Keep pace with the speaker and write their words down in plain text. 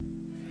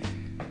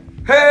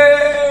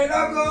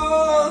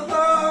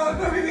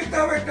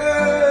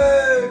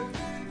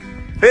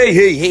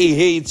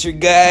Hey, it's your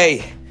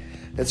guy.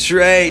 That's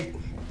right.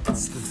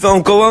 It's the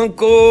Thunkle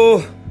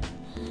Uncle.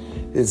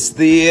 It's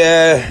the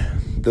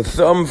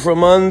thumb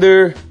from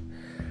under.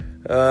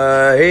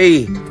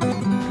 Hey,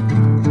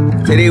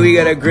 today we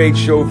got a great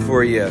show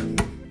for you.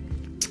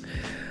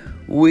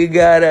 We're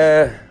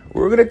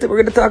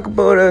gonna talk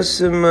about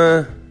some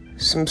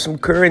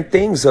current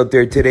things out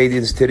there today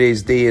in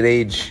today's day and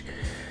age.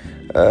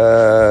 Like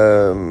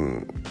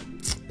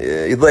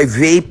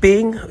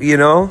vaping, you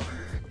know.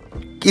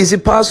 Is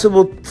it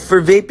possible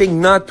for vaping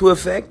not to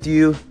affect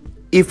you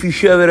if you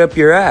shove it up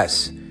your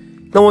ass?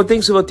 No one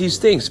thinks about these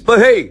things, but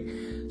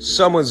hey,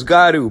 someone's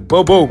got to.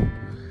 Boom, boom.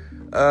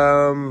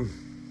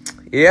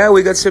 Yeah,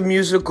 we got some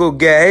musical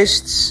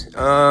guests.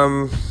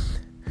 Nothing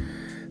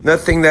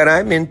that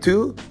I'm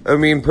into. I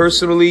mean,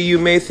 personally, you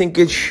may think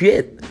it's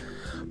shit,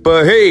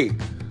 but hey,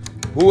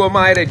 who am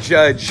I to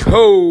judge?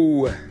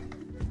 Ho!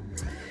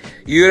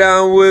 You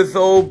down with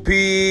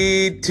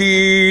OPT?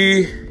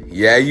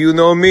 Yeah, you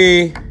know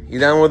me. You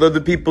down with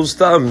other people's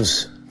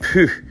thumbs?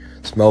 Phew,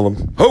 smell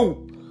them.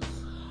 Ho!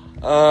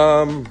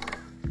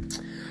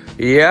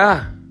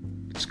 Yeah,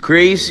 it's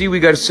crazy. We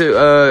got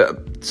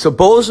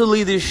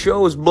supposedly this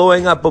show is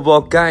blowing up of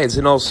all kinds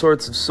and all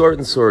sorts.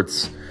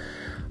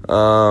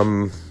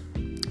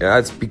 Yeah,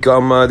 it's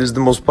become this is the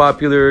most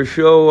popular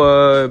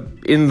show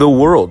in the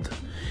world.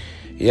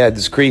 Yeah,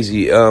 it's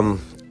crazy.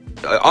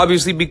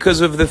 Obviously because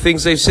of the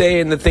things I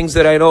say and the things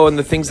that I know and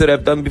the things that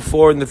I've done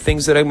before and the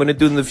things that I'm going to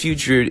do in the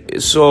future.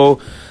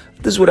 So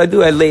this is what I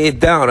do. I lay it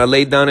down. I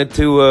lay down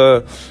into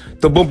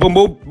the boom, boom,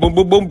 boom, boom,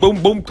 boom, boom,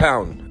 boom, boom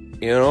town.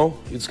 You know,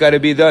 it's got to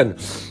be done.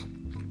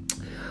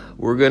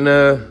 We're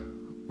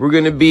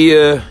gonna be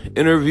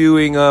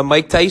interviewing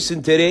Mike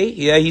Tyson today.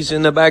 Yeah, he's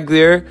in the back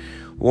there,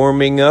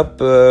 warming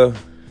up.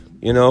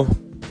 You know,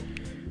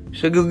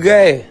 he's a good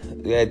guy.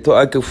 Yeah,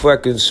 I could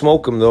fucking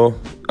smoke him though.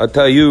 I'll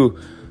tell you.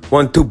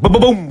 1, 2, boom,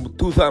 boom, boom,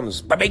 2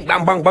 thumbs, bang,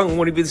 bang, bang, bang.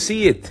 Won't even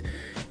see it.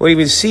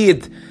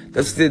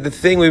 That's the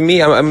thing with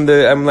me. I'm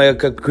like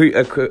the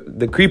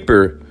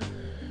creeper.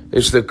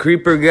 It's the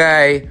creeper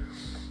guy.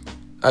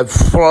 I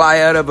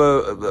fly out of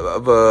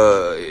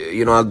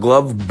a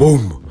glove,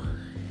 boom,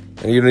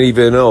 and you don't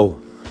even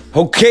know.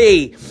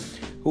 Okay,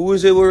 who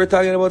was it we were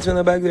talking about in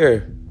the back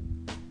there?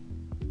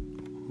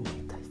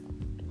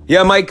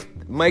 Yeah,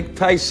 Mike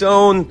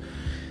Tyson,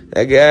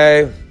 that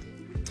guy.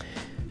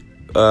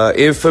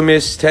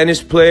 Infamous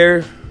tennis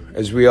player,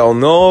 as we all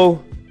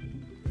know.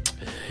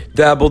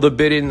 Dabbled a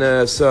bit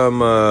in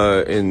some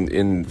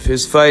in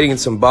fist fighting and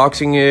some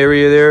boxing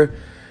area there.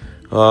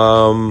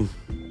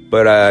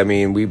 But I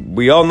mean,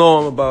 we all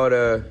know him about.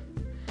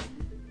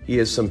 He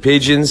has some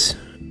pigeons.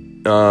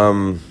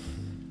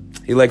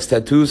 He likes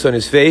tattoos on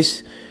his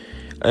face,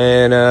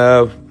 and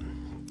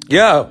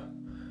yeah.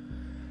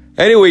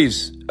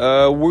 Anyways,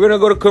 we're gonna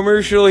go to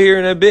commercial here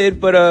in a bit,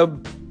 but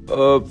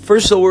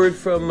first a word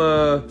from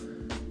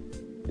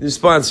the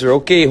sponsor.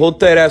 Okay, hold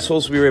tight,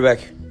 assholes. We'll be right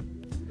back.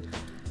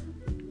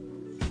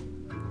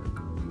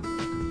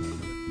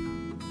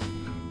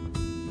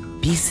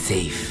 Be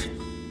safe.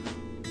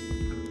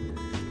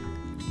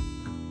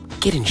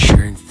 Get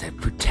insurance that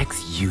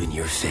protects you and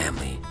your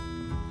family.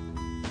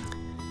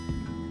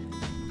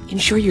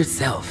 Insure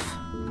yourself.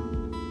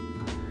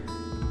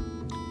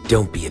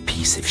 Don't be a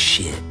piece of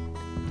shit.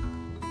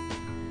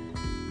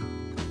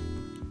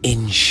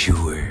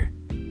 Insure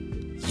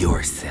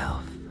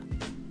yourself.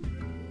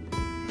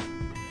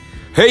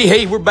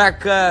 Hey, we're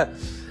back.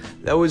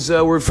 That was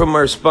word from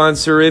our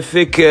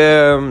sponsorific.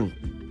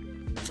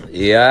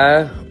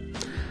 Yeah.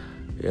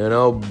 You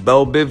know,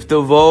 Belle Biv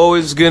DeVoe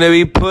is going to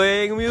be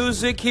playing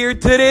music here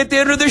today at the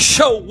end of the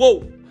show.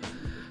 Whoa.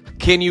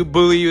 Can you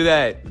believe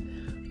that?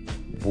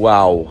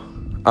 Wow.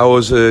 I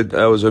was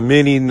a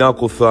mini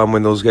knuckle thumb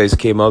when those guys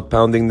came out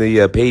pounding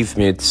the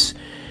pavements,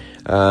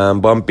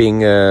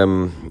 bumping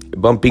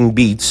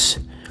beats.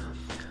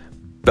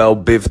 Belle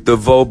Biv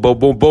DeVoe, boom,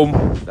 boom, boom.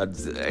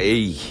 That's,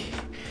 hey.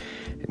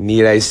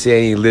 Need I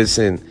say,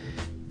 listen,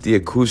 the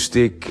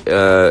acoustics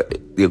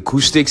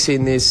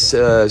in this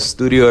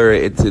studio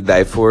are to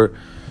die for.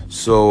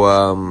 So,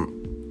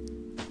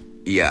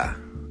 yeah.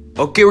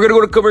 Okay, we're gonna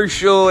go to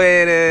commercial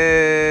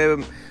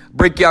and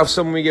break you off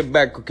some when we get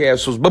back. Okay,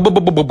 assholes. Boom, boom,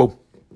 boom, boom, boom, boom.